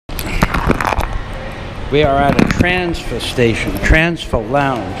We are at a transfer station, transfer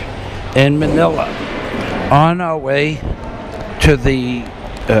lounge in Manila, on our way to the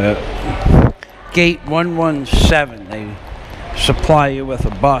gate 117. They supply you with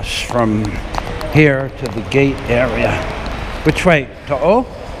a bus from here to the gate area. Which way? To O?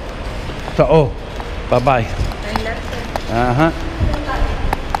 To O. Bye-bye.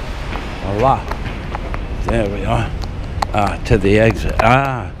 Allah. There we are. To the exit.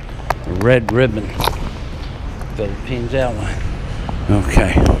 Red ribbon. Philippines Airline.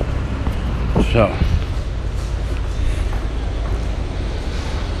 Okay. So,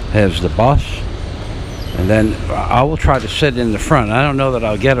 there's the bus. And then I will try to sit in the front. I don't know that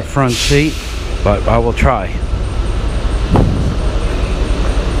I'll get a front seat, but I will try.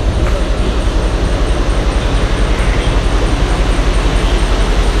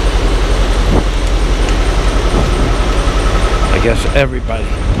 I guess everybody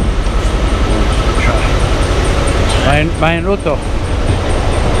wants to try. Minuto.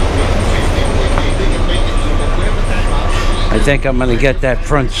 I think I'm going to get that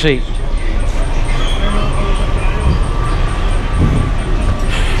front seat.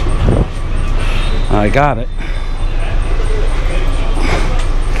 I got it.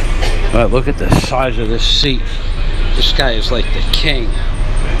 Well, look at the size of this seat. This guy is like the king.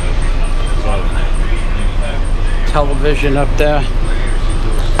 Television up there.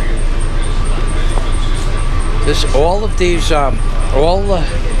 All of these, all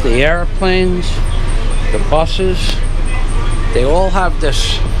the airplanes, the buses, they all have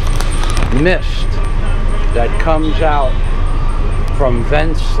this mist that comes out from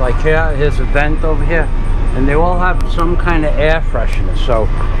vents. Like here's a vent over here, and they all have some kind of air freshener, so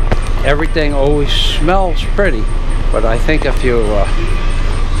everything always smells pretty. But I think if you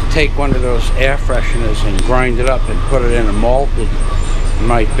take one of those air fresheners and grind it up and put it in a malt, it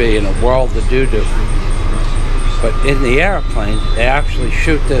might be in a world of doo-doo. But in the airplane, they actually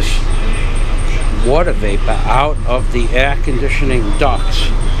shoot this water vapor out of the air conditioning ducts,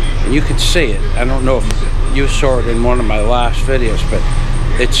 and you can see it. I don't know if you saw it in one of my last videos, but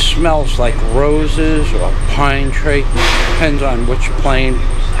it smells like roses or pine tree. Depends on which plane,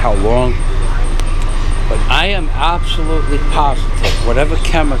 how long. But I am absolutely positive whatever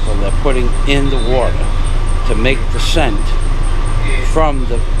chemical they're putting in the water to make the scent from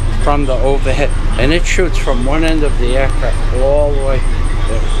the overhead, and it shoots from one end of the aircraft all the way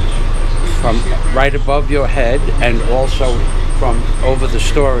from right above your head, and also from over the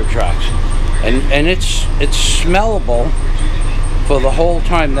storage racks, and it's smellable for the whole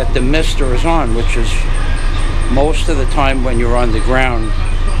time that the mister is on, which is most of the time when you're on the ground,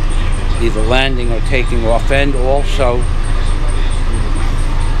 either landing or taking off, and also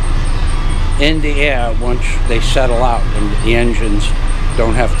in the air once they settle out and the engines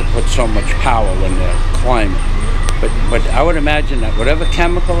don't have to put so much power when they're climbing. But I would imagine that whatever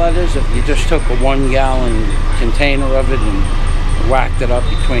chemical that is, if you just took a 1 gallon container of it and whacked it up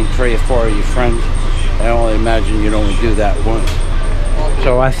between 3 or 4 of your friends, I only imagine you'd only do that once.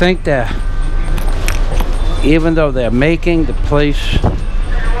 So I think that even though they're making the place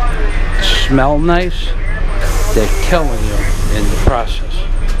smell nice, they're killing you in the process.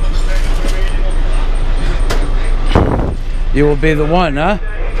 You will be the one, huh?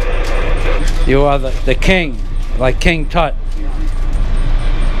 You are the king, like King Tut.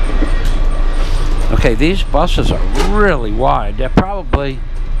 Okay, these buses are really wide. They're probably,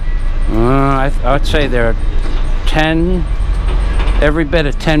 I'd say they're 10, every bit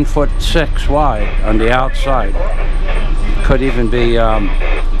of 10'6" wide on the outside. Could even be,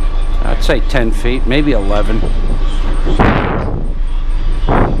 I'd say 10 feet, maybe 11.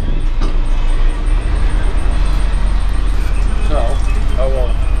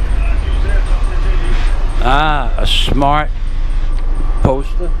 A smart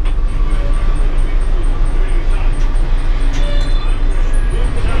poster.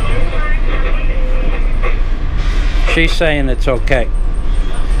 She's saying it's okay,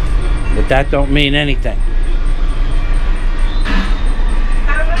 but that don't mean anything.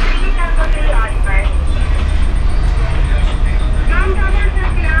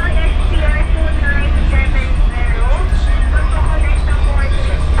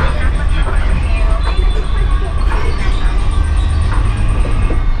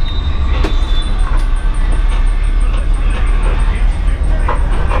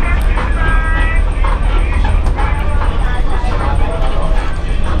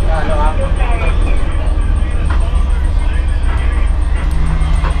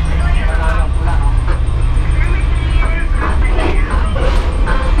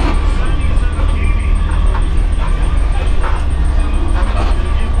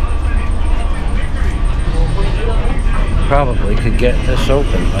 probably could get this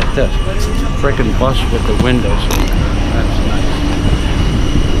open like this. Freaking bus with the windows open. That's nice.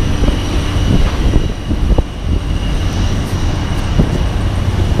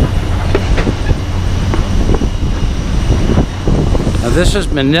 Now this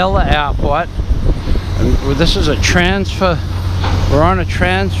is Manila Airport, and this is a transfer. We're on a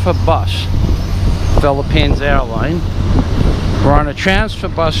transfer bus, Philippines Airline. We're on a transfer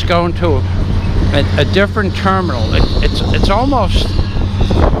bus going to a different terminal. It's almost.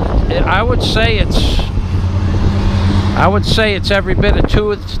 I would say it's every bit of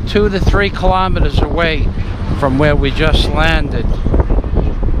 2 to 3 kilometers away from where we just landed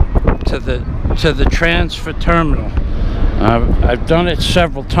to the transfer terminal. I've done it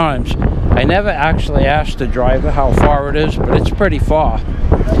several times. I never actually asked the driver how far it is, but it's pretty far.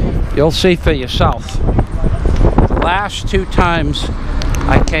 You'll see for yourself. The last 2 times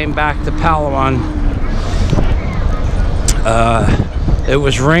I came back to Palawan, it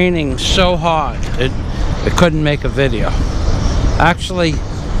was raining so hard it couldn't make a video. Actually,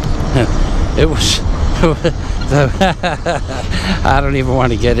 it was I don't even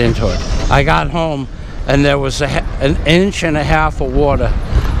want to get into it. I got home and there was an inch and a half of water.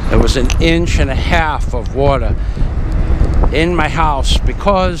 There was an inch and a half of water in my house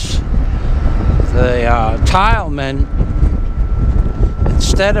because the tilemen,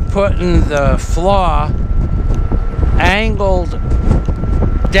 instead of putting the floor angled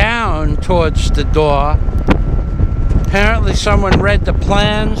down towards the door, apparently someone read the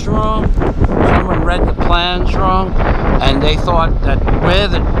plans wrong. And they thought that where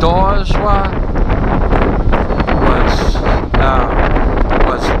the doors were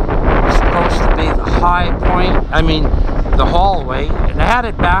was supposed to be the high point. I mean, the hallway. They had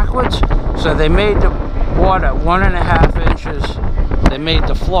it backwards, so they made the water 1.5 inches. They made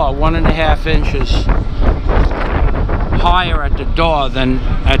the floor 1.5 inches higher at the door than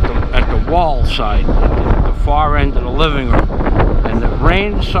at the wall side, at the far end of the living room. And it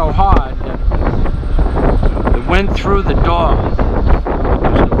rained so hard that it went through the door.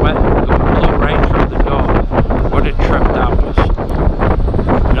 Because the wet blew right through the door. What it tripped out was,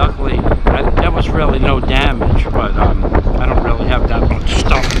 luckily, there was really no damage, but I don't really have that much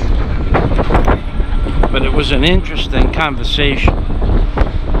stuff. But it was an interesting conversation.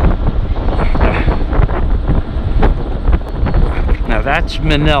 Now that's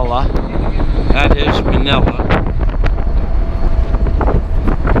Manila. That is Manila.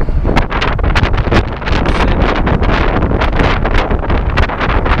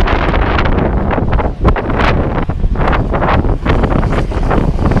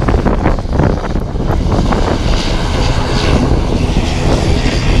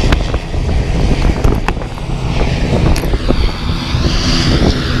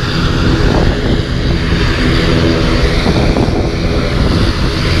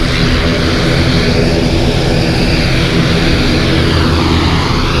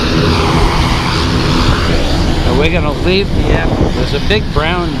 We're gonna leave the airport. There's a big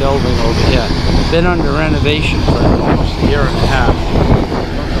brown building over here. Been under renovation for almost a year and a half. I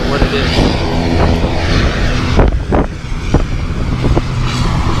don't know what it is.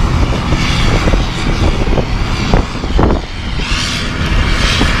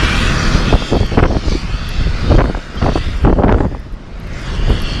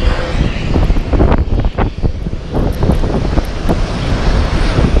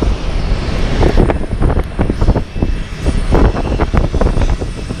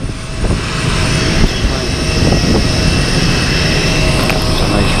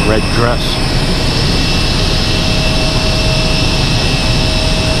 Red dress.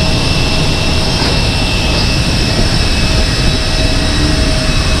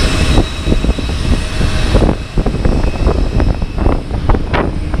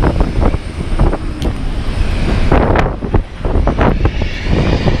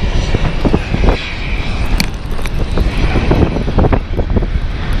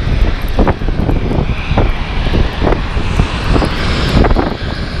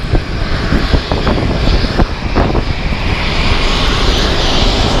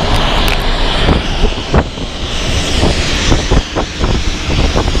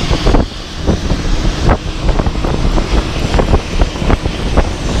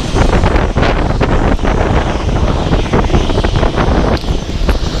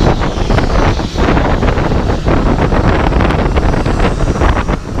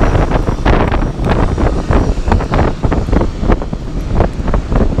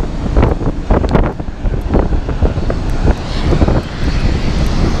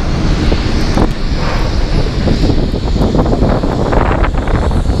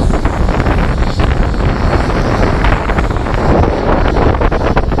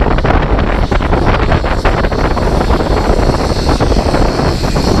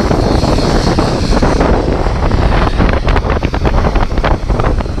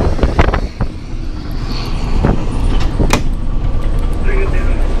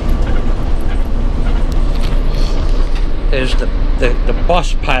 is the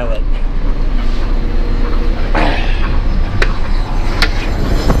bus pilot.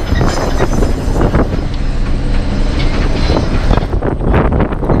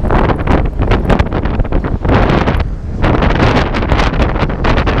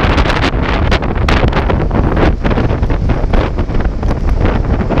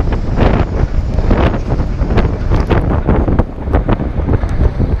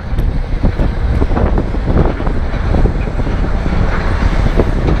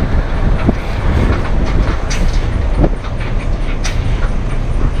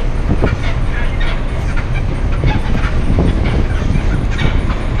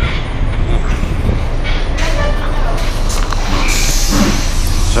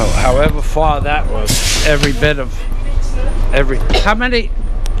 However far that was, every bit of how many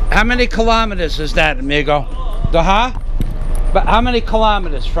kilometers is that, amigo? But how many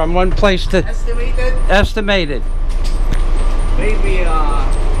kilometers from one place to estimated? Maybe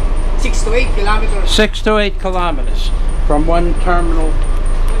 6 to 8 kilometers. 6 to 8 kilometers from one terminal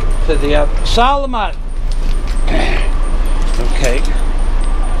to the other. Salamat.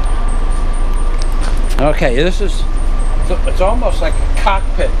 Okay, this is, it's almost like a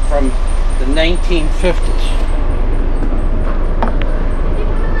cockpit from the 1950s.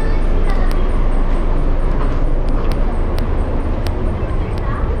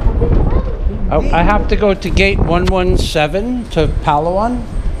 I have to go to gate 117 to Palawan.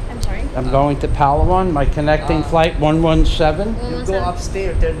 I'm sorry? I'm going to Palawan, my connecting flight 117. You go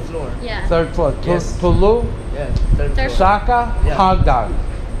upstairs, 3rd floor. Yeah. 3rd floor. Yes. Tulu, Yeah, 3rd floor. Saka, Yeah. Hagdan.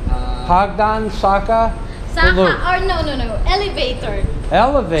 Hagdan, Saka, Tulu. Or no. Elevator.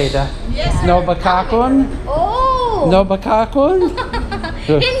 Elevator. Yes. Nobakakun. Oh! Nobakakun.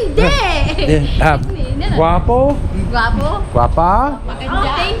 Hindi! Hindi. Guapo. Guapo? Guapa.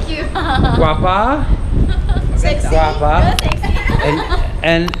 Oh, thank you. Guapa. Sexy. Guapa. Sexy.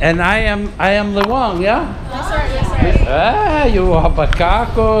 And I am Luwang, yeah? Yes, sir. Yes, sir. Ah, you are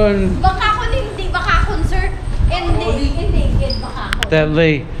Bakakun. Bakakon, hindi. Bakakon, sir. Hindi. Bakakon.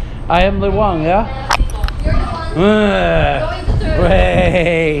 Deadly. I am Luwang, yeah? You're the one going to turn.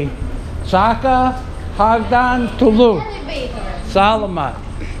 Way. Saka, Hagdan, Tulu. Elevator. Salamat.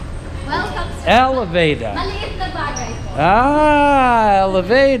 Welcome, sir. Elevator. Maliit na bagay po.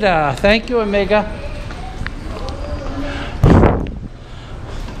 Elevator. Thank you, amiga.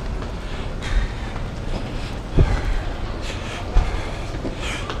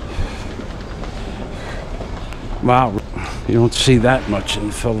 Wow, you don't see that much in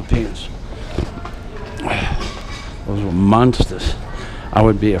the Philippines. Those were monsters. I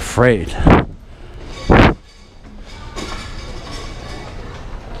would be afraid.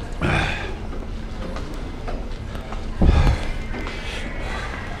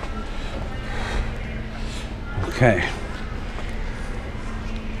 Okay.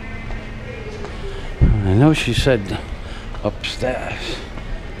 I know she said upstairs.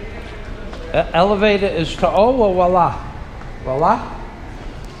 Elevator is to O or Wala? Wala?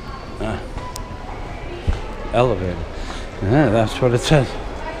 Elevator. Yeah, that's what it says.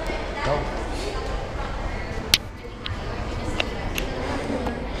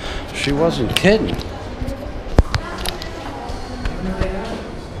 She wasn't kidding.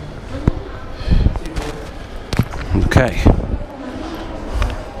 Okay.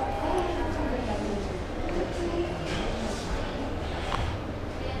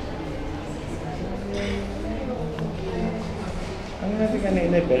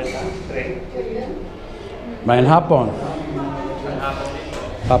 Main hapon.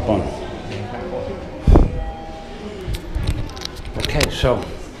 Hapon. Okay, so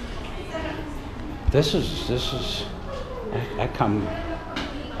this is I come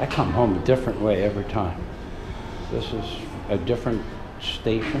home a different way every time. This is a different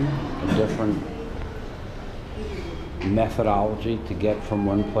station, a different methodology to get from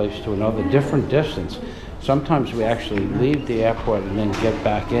one place to another, different distance. Sometimes we actually leave the airport and then get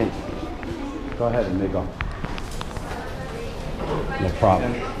back in. Go ahead, amigo. No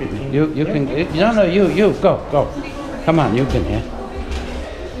problem. You can, no, you, go. Come on, you can hear.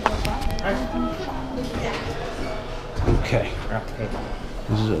 Okay.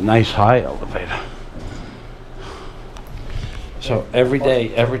 This is a nice high elevator. So every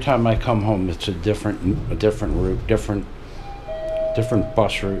day, every time I come home, it's a different route, different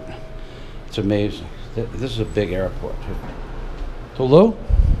bus route. It's amazing. This is a big airport too. Tulu?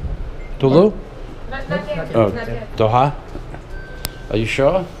 Not yet. Oh, Not yet. Doha? Are you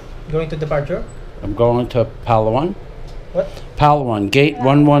sure? Going to departure? I'm going to Palawan. What? Palawan, gate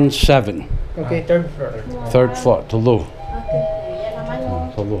 117, Okay, 3rd floor. 3rd floor, Tulu. Okay. Yan naman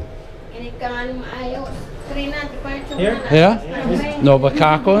yung Tulu. ini ka nga maayo. 3 na departure. Here? Yeah? No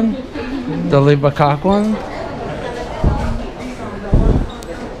Bakakwan? Dali Bakakwan?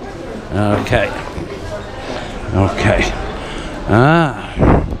 Okay. Okay. Ah.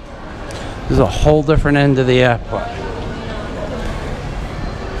 This is a whole different end of the airport.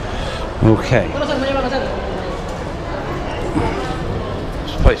 Okay.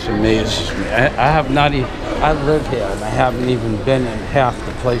 This place amazes me. I have not even, I live here and I haven't even been in half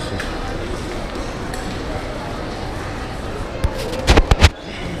the places.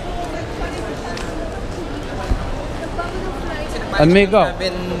 Amigo,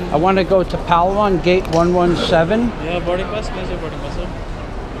 I want to go to Palawan, gate 117. Yeah, boarding pass. Where's your boarding pass, sir?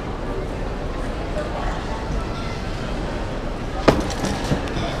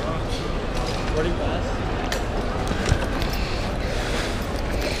 Boarding pass.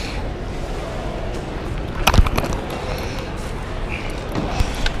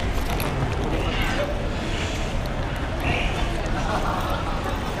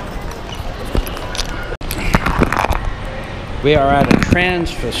 We are at a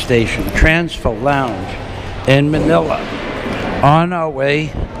transfer station, transfer lounge in Manila, on our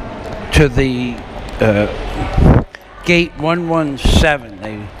way to the gate 117.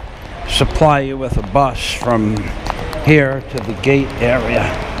 They supply you with a bus from here to the gate area.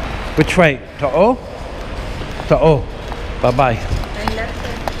 Which way? To O? To O. Bye-bye.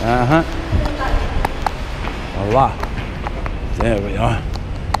 Uh-huh. Allah. There we are.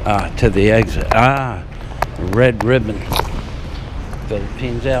 To the exit. Ah, red ribbon.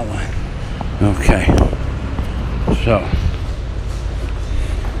 Philippines Airline. Okay. So,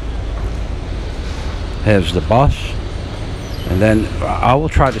 here's the bus. And then I will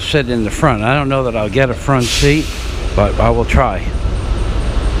try to sit in the front. I don't know that I'll get a front seat, but I will try.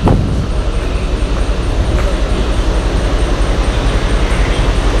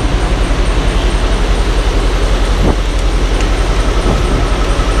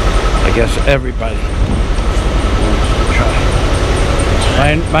 I guess everybody wants to try.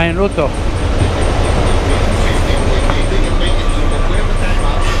 Minuto.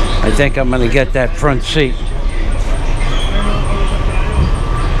 I think I'm going to get that front seat.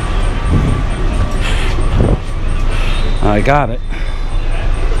 I got it.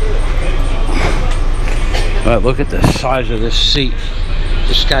 But look at the size of this seat.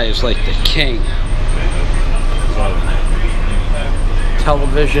 This guy is like the king.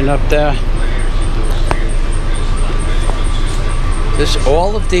 Television up there.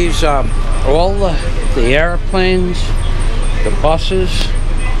 All of these, all the airplanes, the buses,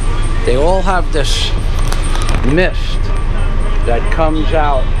 they all have this mist that comes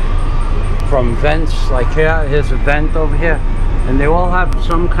out from vents. Like here's a vent over here, and they all have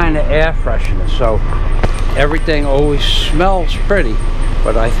some kind of air freshener. So everything always smells pretty.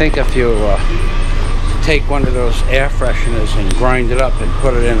 But I think if you take one of those air fresheners and grind it up and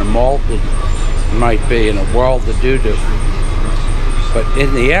put it in a malt, it might be in a world of doo-doo. But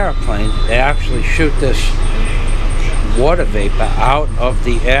in the airplane, they actually shoot this water vapor out of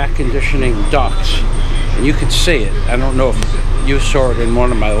the air conditioning ducts. And you can see it. I don't know if you saw it in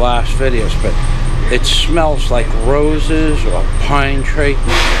one of my last videos, but it smells like roses or pine tree.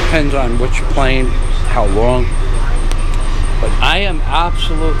 Depends on which plane, how long. But I am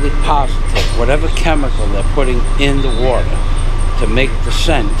absolutely positive whatever chemical they're putting in the water to make the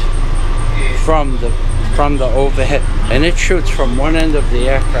scent from the overhead, and it shoots from one end of the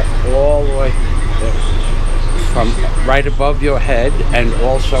aircraft all the way from right above your head, and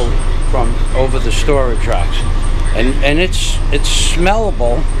also from over the storage racks, and it's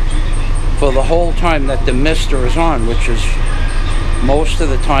smellable for the whole time that the mister is on, which is most of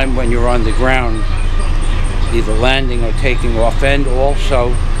the time when you're on the ground, either landing or taking off, and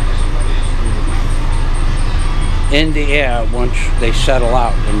also in the air once they settle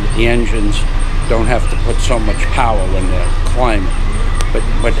out and the engines don't have to put so much power when they're climbing.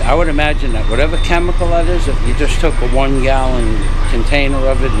 But I would imagine that whatever chemical that is, if you just took a 1 gallon container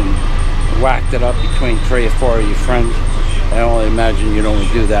of it and whacked it up between 3 or 4 of your friends, I only imagine you'd only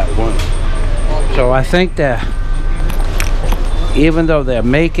do that once. So I think that even though they're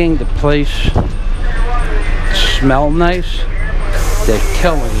making the place smell nice, they're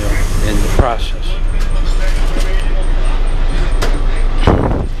killing you in the process.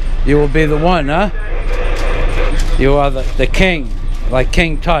 You will be the one, huh? You are the king, like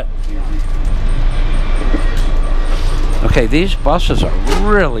King Tut. Okay, these buses are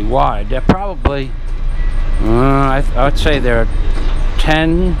really wide. They're probably, I'd say they're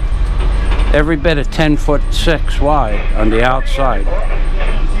 10, every bit of 10'6" wide on the outside.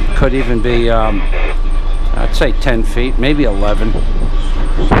 Could even be, I'd say 10 feet, maybe 11.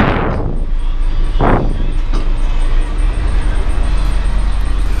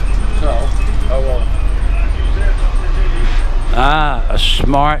 Ah, a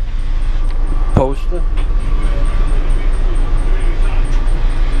smart poster.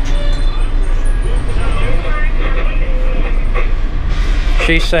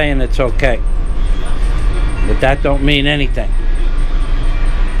 She's saying it's okay, but that don't mean anything.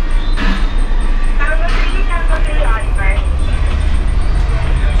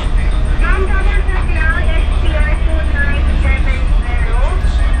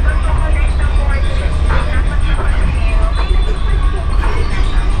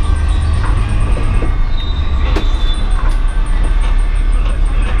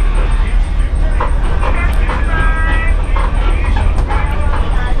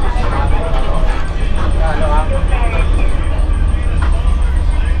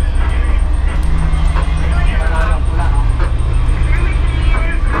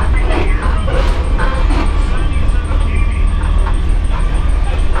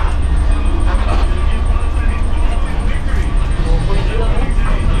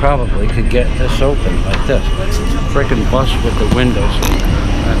 Probably could get this open like this. Freaking bus with the windows open.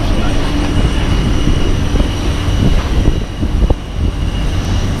 That's nice.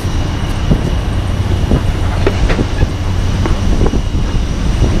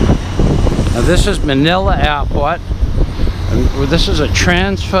 Now this is Manila Airport, and this is a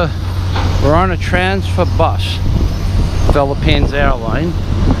transfer. We're on a transfer bus, Philippines Airline.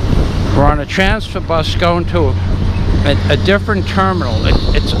 We're on a transfer bus going to a different terminal.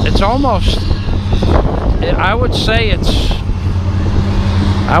 It's almost, I would say it's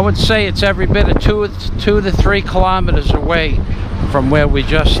every bit of 2 to 3 kilometers away from where we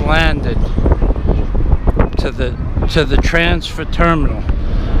just landed to the transfer terminal.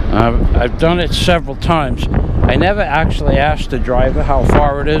 I've done it several times. I never actually asked the driver how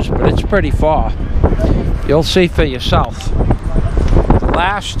far it is, but it's pretty far. You'll see for yourself. The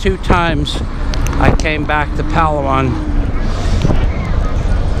last 2 times I came back to Palawan,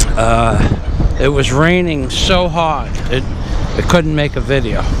 it was raining so hard it couldn't make a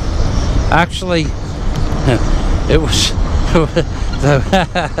video. Actually, it was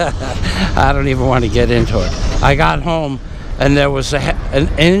I don't even want to get into it. I got home and there was an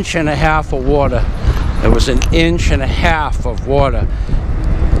inch and a half of water. There was an inch and a half of water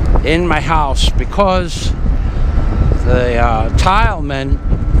in my house because the tile men,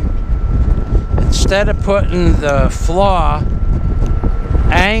 instead of putting the floor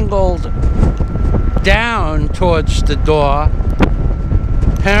angled down towards the door,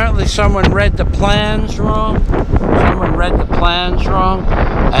 apparently someone read the plans wrong.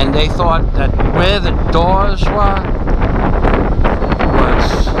 And they thought that where the doors were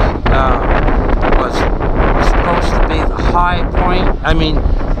was supposed to be the high point. I mean,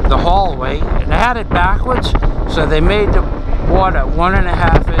 the hallway. They had it backwards, so they made the water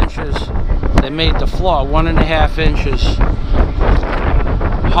 1.5 inches. They made the floor 1.5 inches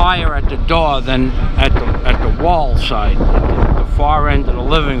higher at the door than at the wall side, the far end of the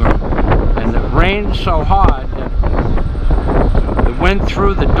living room. And it rained so hard that it went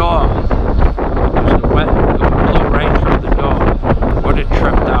through the door. The wet blew right through the door. What it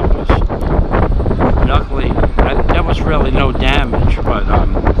tripped out was, luckily, there was really no damage, but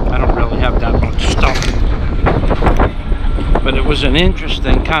I don't really have that much stuff. But it was an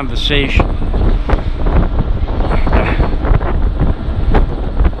interesting conversation.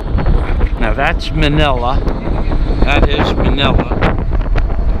 Now that's Manila. That is Manila.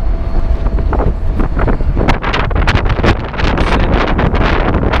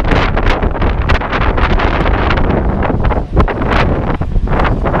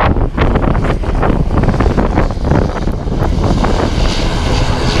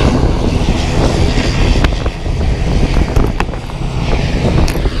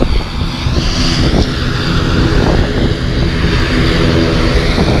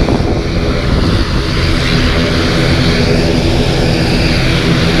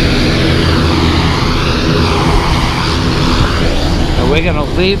 We're gonna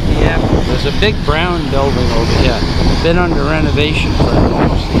leave the airport. There's a big brown building over here. Been under renovation for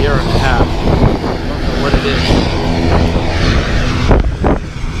almost a year and a half. I don't know what it is.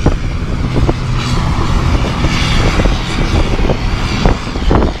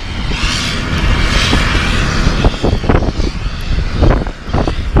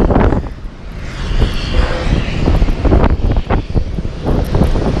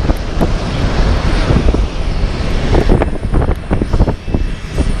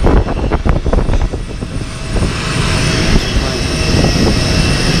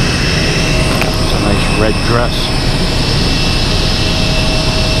 Red dress.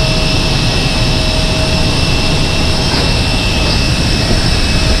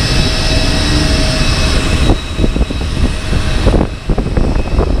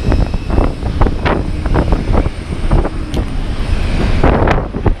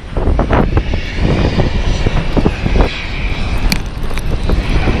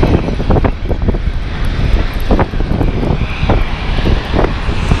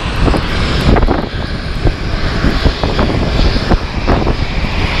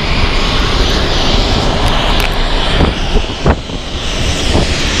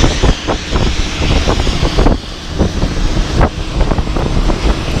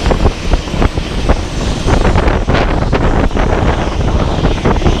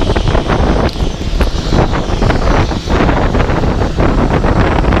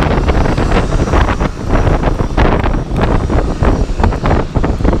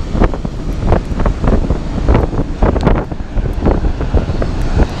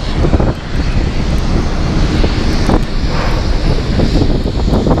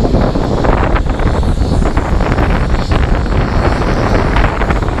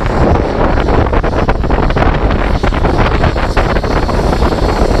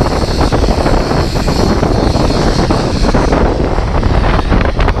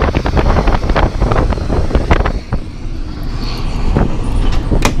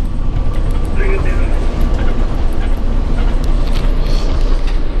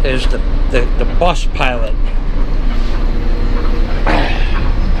 is the bus pilot.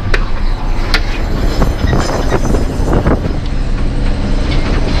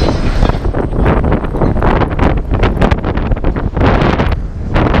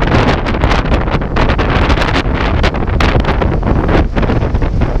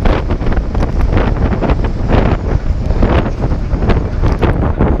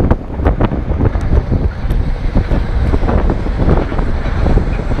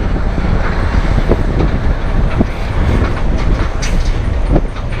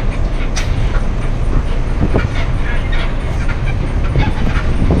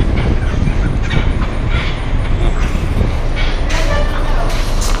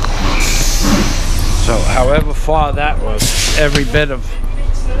 However far that was, every bit of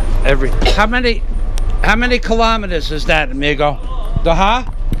how many kilometers is that, amigo?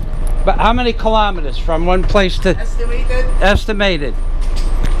 But how many kilometers from one place to estimated?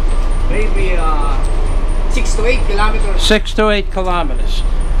 Maybe 6 to 8 kilometers. 6 to 8 kilometers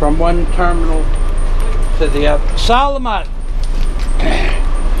from one terminal to the other. Salamat.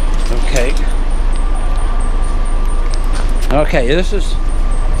 Okay. Okay, this is,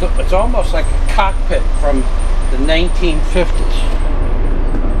 it's almost like a cockpit from the 1950s.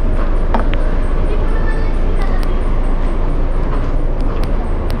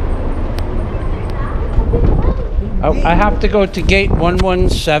 I have to go to gate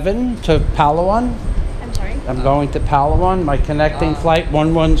 117 to Palawan. I'm sorry? I'm going to Palawan, my connecting flight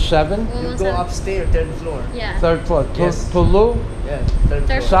 117. You go upstairs, 3rd floor. Yeah. 3rd floor. Yes. Tulu, Yeah, 3rd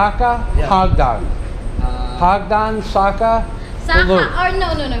floor. Saka, Yeah. Hagdan. Hagdan, Saka, Saka, Tulu. or no,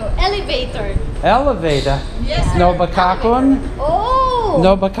 elevator. Elevator. Yes, sir. Nobakakun? Oh!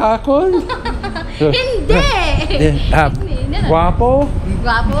 Nobakakun? Hindi! Guapo?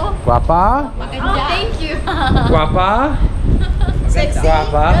 Guapo? Guapa? Oh, thank you. Guapa? Sexy?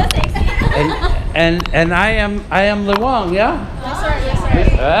 Guapa? Sexy. And I am Liwang, yeah? Yes, sir. Yes,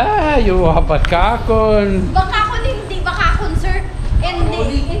 sir. Ah, you are Bakakun. Bakakon, hindi. Bakakon, sir.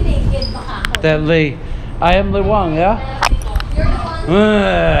 Hindi. Bakakon. Delhi. I am Liwang, yeah? You're the one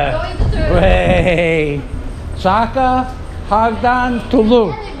going to turn. Way. Saka, Hagdan,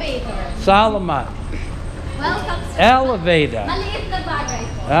 Tulu. Elevator. Salamat. Welcome, sir. Elevator. Maliit na bagay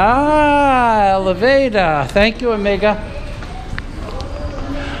po. Ah, elevator. Thank you, amiga.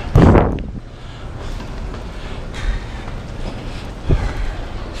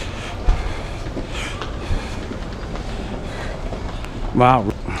 Wow,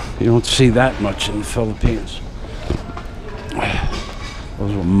 you don't see that much in the Philippines.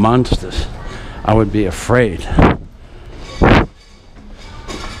 Those were monsters. I would be afraid.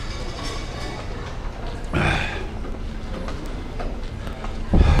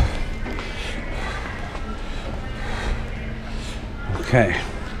 Okay.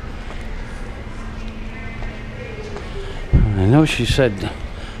 I know she said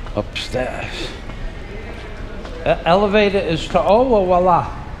upstairs. Elevator is to or voila?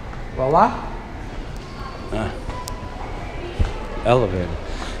 Voila? Elevator.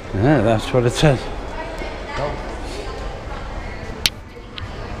 Yeah, that's what it says.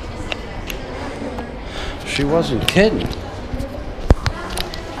 She wasn't kidding.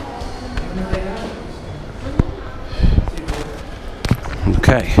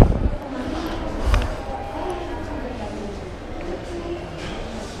 Okay.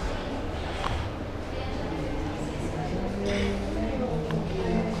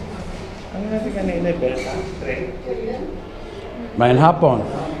 Main hapon.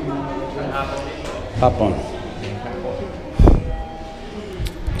 Hapon.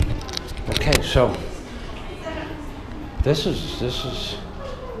 Okay, so this is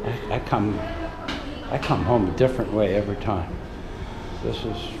I come home a different way every time. This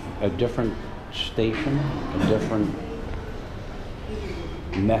is a different station, a different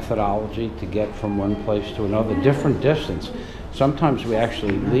methodology to get from one place to another, different distance. Sometimes we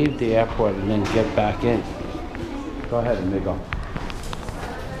actually leave the airport and then get back in. Go ahead, amigo.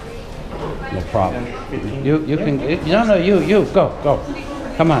 No problem. You can, no, you, go.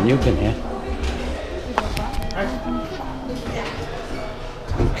 Come on, you can hear.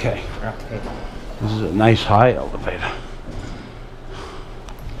 Okay. This is a nice high elevator.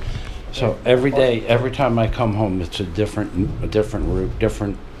 So every day, every time I come home, it's a different route,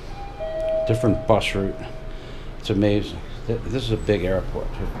 different bus route. It's amazing. This is a big airport.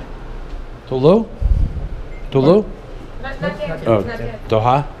 Tulu? Tulu? Oh,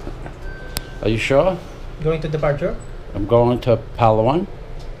 Doha? Are you sure? Going to departure? I'm going to Palawan.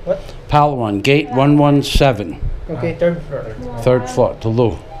 What? Palawan, gate 117. Okay, 3rd floor. 3rd floor,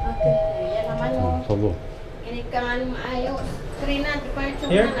 Tulu. Okay. Yan naman yung Tulu. inig ka nga ni maayo. 3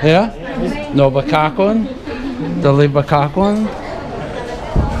 Here? Yeah? No Bakakon? Dali Bakakon?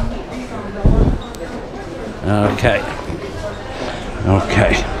 Okay.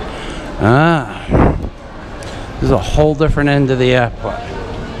 Okay. Ah. This is a whole different end of the airport.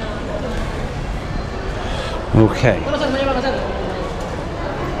 Okay.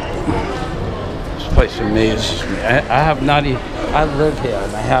 This place amazes me. I have not even, I live here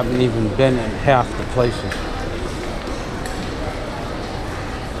and I haven't even been in half the places.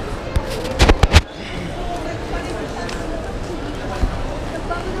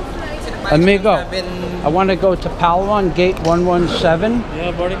 Amigo, I want to go to Palawan, gate 117.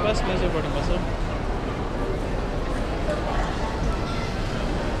 Yeah, boarding pass, major boarding pass, sir.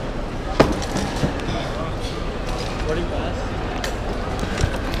 Boarding pass.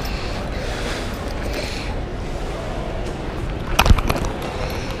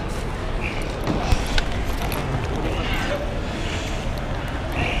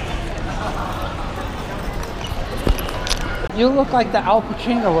 You look like the Al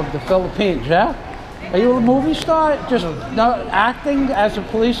Pacino of the Philippines, yeah? Are you a movie star? Just no, acting as a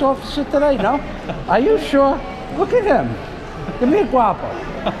police officer today? No? Are you sure? Look at him. Give me a guapo.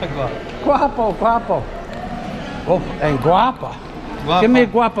 Guapo, guapo. Oh, and guapa. Give me a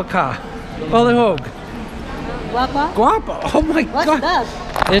guapa car. Holy Guapa? Guapa. Oh my What's God. that?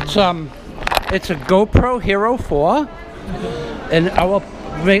 It's a GoPro Hero 4, and I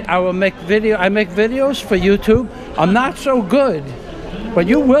make videos for YouTube. I'm not so good, but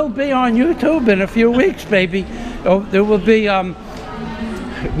you will be on YouTube in a few weeks, baby. Oh, there will be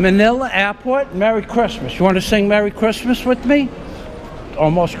Manila Airport. Merry Christmas. You want to sing Merry Christmas with me?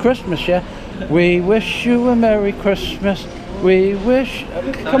 Almost Christmas, yeah. We wish you a Merry Christmas. We wish.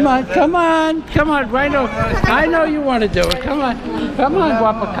 Come on, come on, come on. Right now, I know you want to do it. Come on,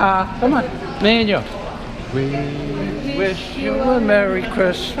 Guapaka. Come on, me and you. We wish you a Merry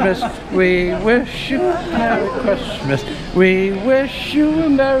Christmas. We wish you a Merry Christmas. We wish you a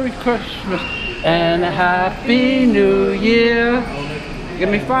Merry Christmas and a Happy New Year. Give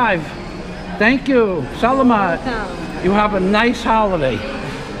me 5. Thank you. Salamat. You have a nice holiday.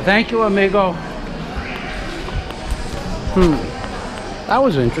 Thank you, amigo. That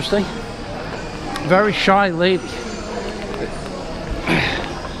was interesting. Very shy lady.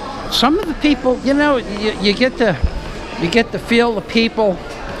 Some of the people, you know, you get to feel the people.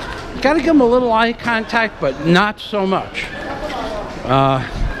 You got to give them a little eye contact, but not so much. I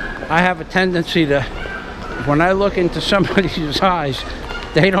have a tendency to, when I look into somebody's eyes,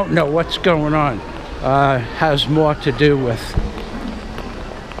 they don't know what's going on. Has more to do with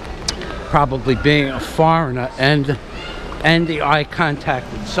probably being a foreigner and the eye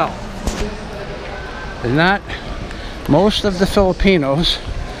contact itself. And that, most of the Filipinos,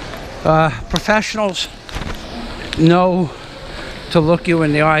 professionals, know to look you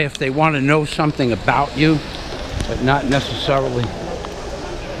in the eye if they want to know something about you, but not necessarily,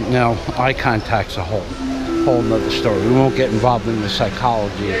 you know, eye contact's a whole nother story. We won't get involved in the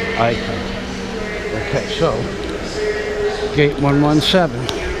psychology of eye contact. Okay, so, gate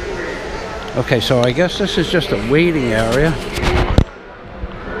 117. Okay, so I guess this is just a waiting area.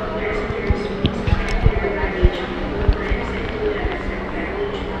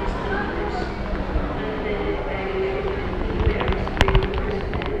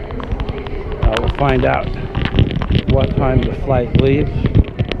 I will find out what time the flight leaves.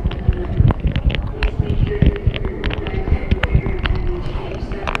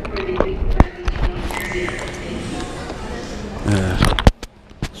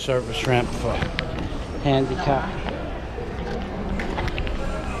 Service ramp for handicap.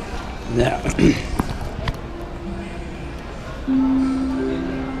 Now,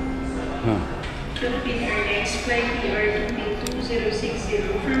 Philippine Airlines flight PR260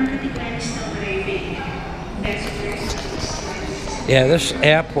 from Katipanistan arriving. Passengers. yeah, this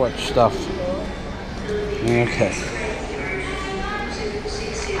airport stuff. Okay.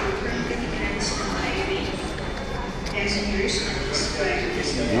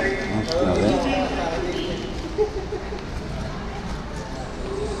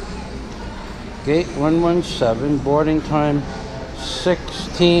 Gate 117, boarding time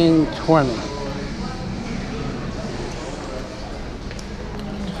 16:20.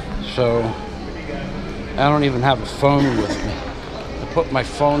 So, I don't even have a phone with me. I put my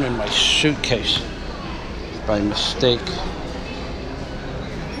phone in my suitcase by mistake.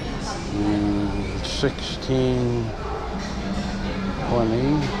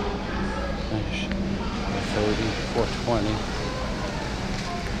 16:20. 30, 4:20.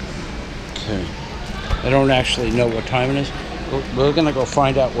 Okay. I don't actually know what time it is. We're gonna go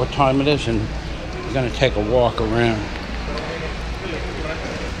find out what time it is, and we're gonna take a walk around.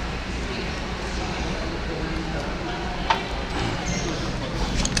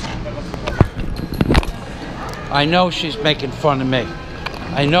 I know she's making fun of me.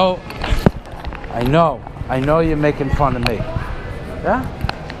 I know you're making fun of me. Yeah?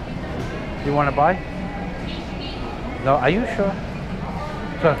 You want to buy? No, are you sure?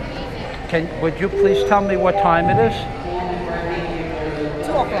 So, would you please tell me what time it is?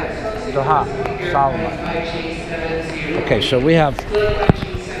 2 o'clock. Zaha, Solomon. Okay, so we have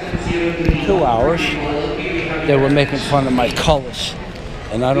 2 hours. They were making fun of my colors,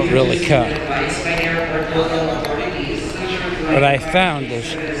 and I don't really care. What I found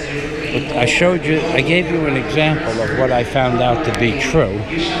is, I gave you an example of what I found out to be true,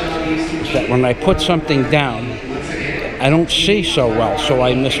 is that when I put something down, I don't see so well, so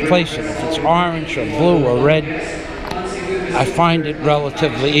I misplace it. If it's orange or blue or red, I find it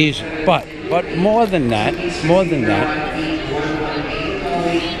relatively easy. But more than that,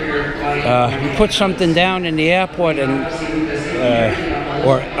 you put something down in the airport and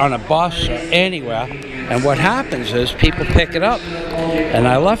or on a bus or anywhere, and what happens is people pick it up. And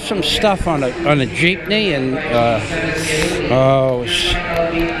I left some stuff on a jeepney, and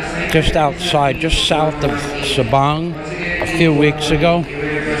just outside, just south of Sabang, a few weeks ago.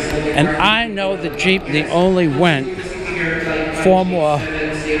 And I know the jeepney only went 4 more,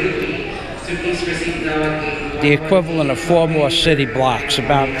 the equivalent of 4 more city blocks,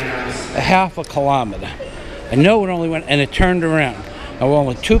 about a half a kilometer. I know it only went, and it turned around. There were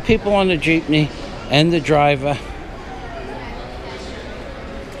only 2 people on the jeepney, and the driver,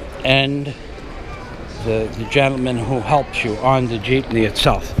 and the gentleman who helps you on the jeepney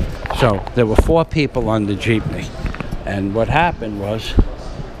itself. So there were 4 people on the jeepney, and what happened was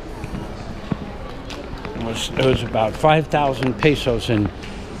it was about 5,000 pesos in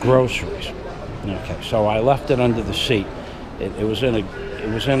groceries. Okay, so I left it under the seat. It was in a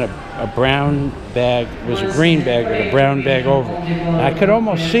brown bag. It was a green bag with a brown bag over it. I could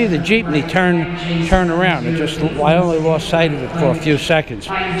almost see the jeepney turn around. I only lost sight of it for a few seconds.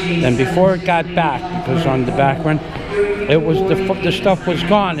 And before it got back, because on the back one, the stuff was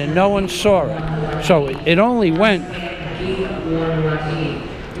gone and no one saw it. So it only went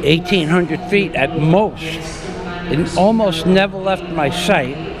 1,800 feet at most. It almost never left my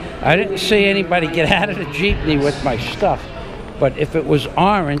sight. I didn't see anybody get out of the jeepney with my stuff. But if it was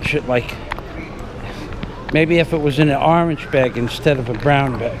orange, maybe if it was in an orange bag instead of a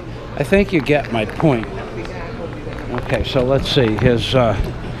brown bag. I think you get my point. Okay, so let's see.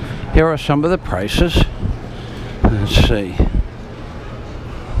 Here are some of the prices. Let's see.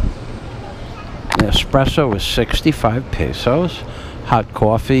 The espresso is 65 pesos. Hot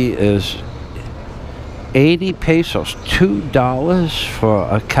coffee is 80 pesos. $2 for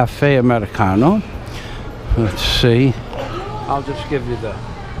a cafe americano. Let's see. I'll just give you the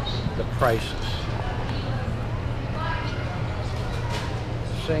prices.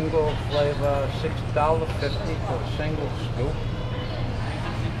 Single flavor, $6.50 for a single scoop.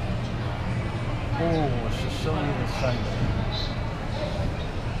 Ooh, Sicilian Sunday.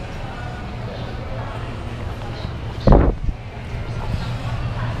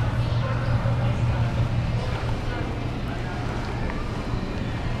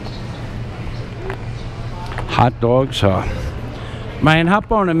 Hot dogs are... Man,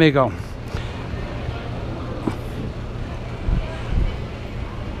 hop on, amigo.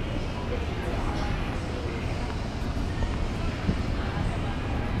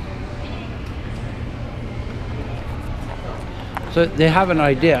 So they have an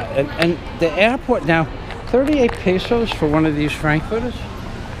idea. And the airport now, 38 pesos for one of these frankfurters.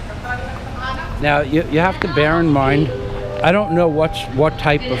 Now, you have to bear in mind, I don't know what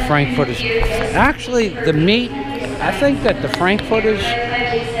type of frankfurters. Actually, the meat, I think that the frankfurters,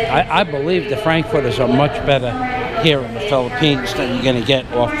 I believe the frankfurters are much better here in the Philippines than you're going to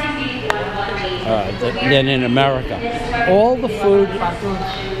get off than in America. All the food,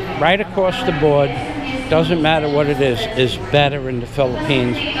 right across the board, doesn't matter what it is better in the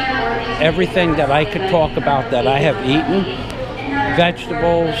Philippines. Everything that I could talk about that I have eaten,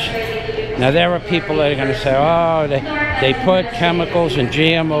 vegetables. Now there are people that are going to say, oh, they put chemicals and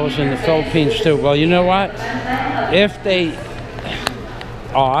GMOs in the Philippines too. Well, you know what? If they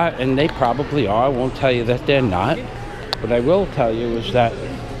are, and they probably are, I won't tell you that they're not. What I will tell you is that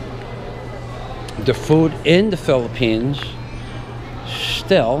the food in the Philippines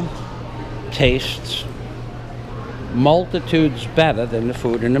still tastes multitudes better than the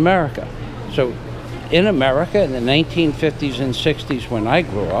food in America. So in America in the 1950s and 60s when I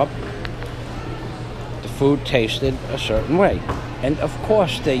grew up, the food tasted a certain way. And of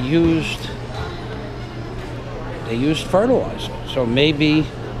course they used fertilizer. So maybe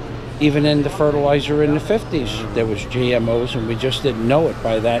even in the fertilizer in the 50s there was GMOs and we just didn't know it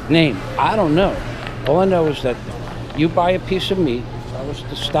by that name. I don't know. All I know is that you buy a piece of meat. If I was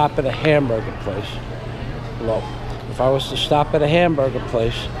to stop at a hamburger place, well, if I was to stop at a hamburger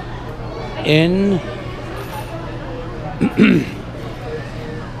place in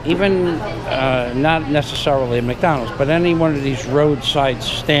even not necessarily a McDonald's, but any one of these roadside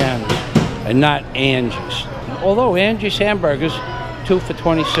stands, and not Angie's. Although Angie's hamburgers, 2 for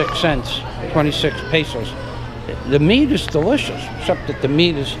 26 cents, 26 pesos. The meat is delicious, except that the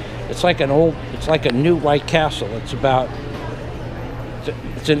meat is, it's like a new White Castle. It's about,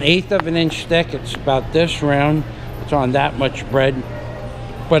 it's an 1/8 of an inch thick. It's about this round. It's on that much bread.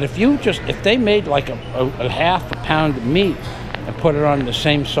 But if they made like a half a pound of meat and put it on the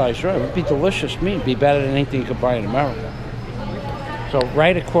same size roll, it would be delicious meat. It'd be better than anything you could buy in America. So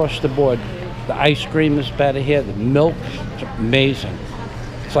right across the board, the ice cream is better here. The milk is amazing.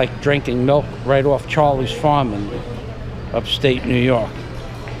 It's like drinking milk right off Charlie's farm in upstate New York.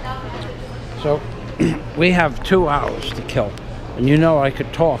 So we have 2 hours to kill. And you know I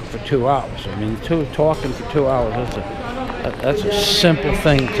could talk for 2 hours. I mean, talking for 2 hours, that's a simple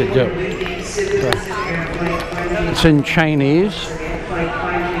thing to do. It's in Chinese.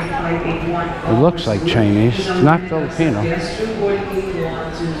 It looks like Chinese. It's not Filipino.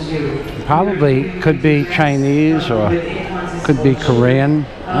 Probably could be Chinese or could be Korean.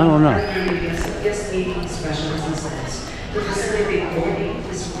 I don't know.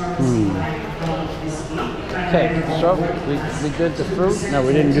 Okay, so we did the fruit. No,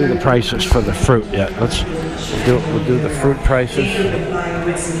 we didn't do the prices for the fruit yet. We'll do the fruit prices.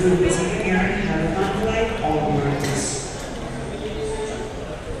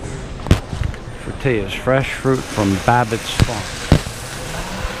 Tortillas, fresh fruit from Babbitt's Farm.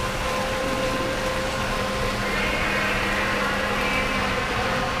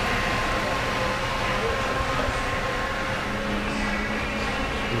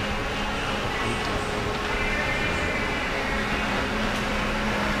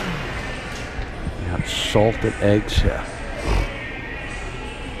 Salted eggs here.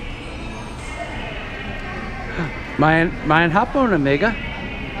 Mein Hapon, amiga.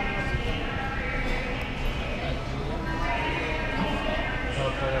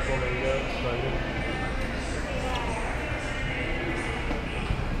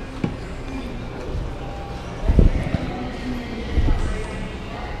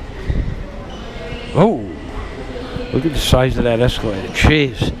 Oh, look at the size of that escalator.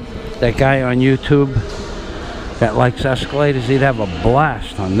 Jeez, that guy on YouTube that likes escalators, he'd have a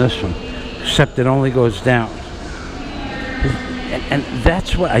blast on this one, except it only goes down. And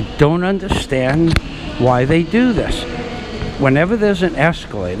that's what I don't understand, why they do this. Whenever there's an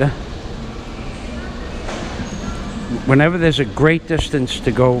escalator, whenever there's a great distance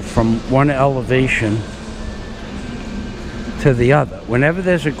to go from one elevation to the other, whenever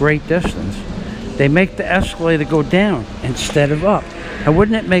there's a great distance, they make the escalator go down instead of up. And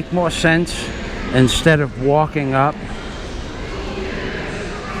wouldn't it make more sense, instead of walking up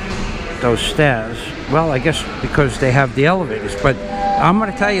those stairs? Well, I guess because they have the elevators, but I'm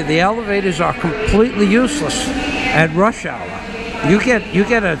going to tell you, the elevators are completely useless at rush hour. You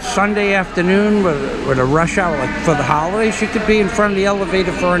get a Sunday afternoon with a rush hour, like for the holidays, you could be in front of the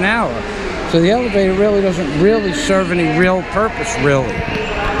elevator for an hour. So the elevator really doesn't really serve any real purpose, really,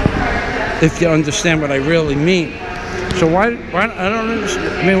 if you understand what I really mean. So why I don't understand.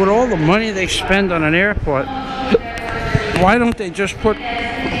 I mean, with all the money they spend on an airport, why don't they just put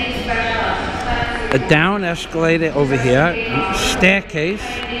a down escalator over here, staircase,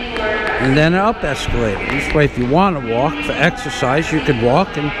 and then an up escalator? This way, if you want to walk for exercise, you could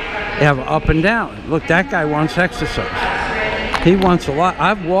walk and have up and down. Look, that guy wants exercise. He wants a lot.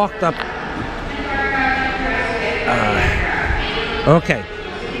 I've walked up. Okay.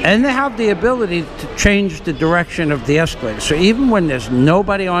 And they have the ability to change the direction of the escalator. So even when there's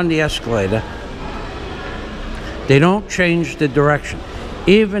nobody on the escalator, they don't change the direction.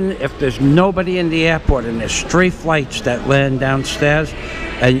 Even if there's nobody in the airport and there's 3 flights that land downstairs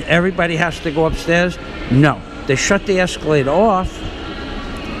and everybody has to go upstairs, no. They shut the escalator off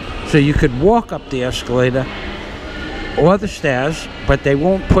so you could walk up the escalator or the stairs, but they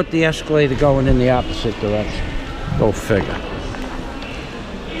won't put the escalator going in the opposite direction. Go figure.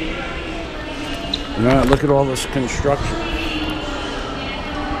 Now, look at all this construction.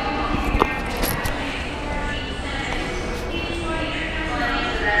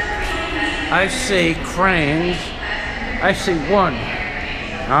 I see cranes. I see one.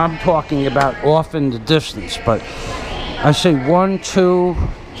 I'm talking about off in the distance, but I see 1, 2,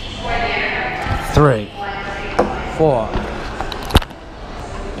 3, 4.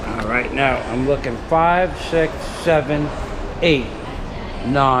 All right, now I'm looking 5, 6, 7, 8,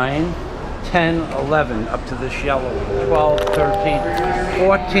 9, 10, 11, up to this yellow, 12, 13,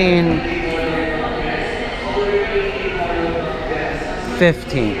 14,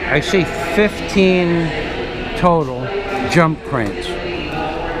 15. I see 15 total jump cranes.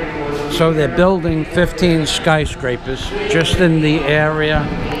 So they're building 15 skyscrapers just in the area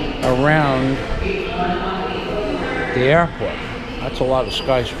around the airport. That's a lot of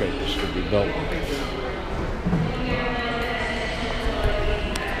skyscrapers to be built.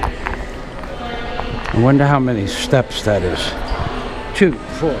 I wonder how many steps that is. 2,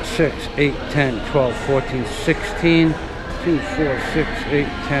 4, 6, 8, 10, 12, 14, 16. 2, 4, 6, 8,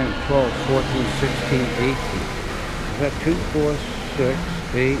 10, 12, 14, 16, 18. Is that 2, 4, 6,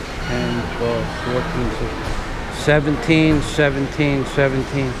 8, 10, 12, 14, 16, 17, 17,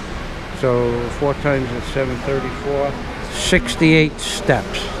 17. So 4 times it's 734. 68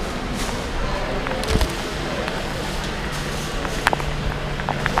 steps.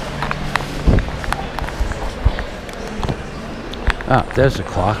 Ah, there's a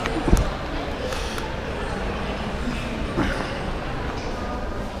clock.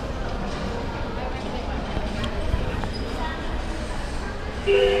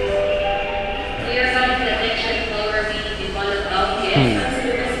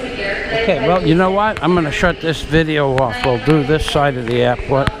 Okay, well, you know what? I'm going to shut this video off. We'll do this side of the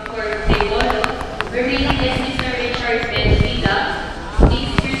airport.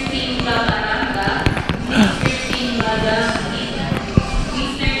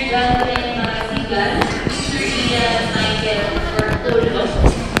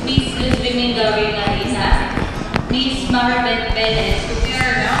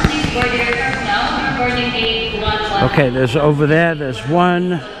 Okay, there's over there, there's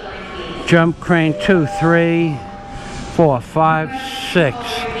 1 jump crane, 2, 3, 4, 5, 6,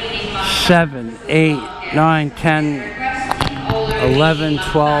 7, 8, 9, 10, 11,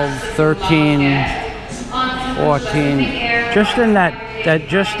 12, 13, 14. Just in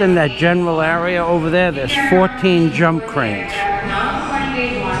that general area over there, there's 14 jump cranes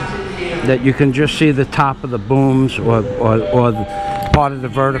that you can just see the top of the booms or part of the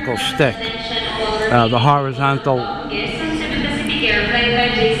vertical stick. The horizontal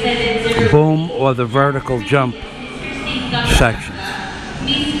boom or the vertical jump sections.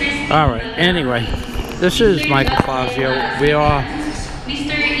 Alright, anyway, this is Michael Fazio. We are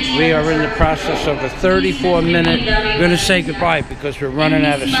in the process of a 34-minute, we're going to say goodbye because we're running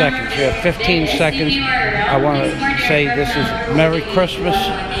out of seconds. We have 15 seconds. I want to say this is Merry Christmas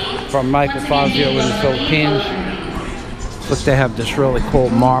from Michael Fazio in the Philippines. Look, they have this really cool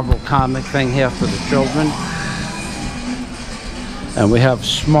Marvel comic thing here for the children. And we have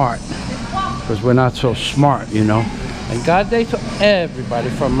smart, because we're not so smart, you know. And God day to everybody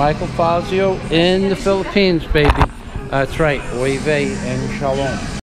from Michael Fazio in the Philippines, baby. That's right. Oive and Shalom.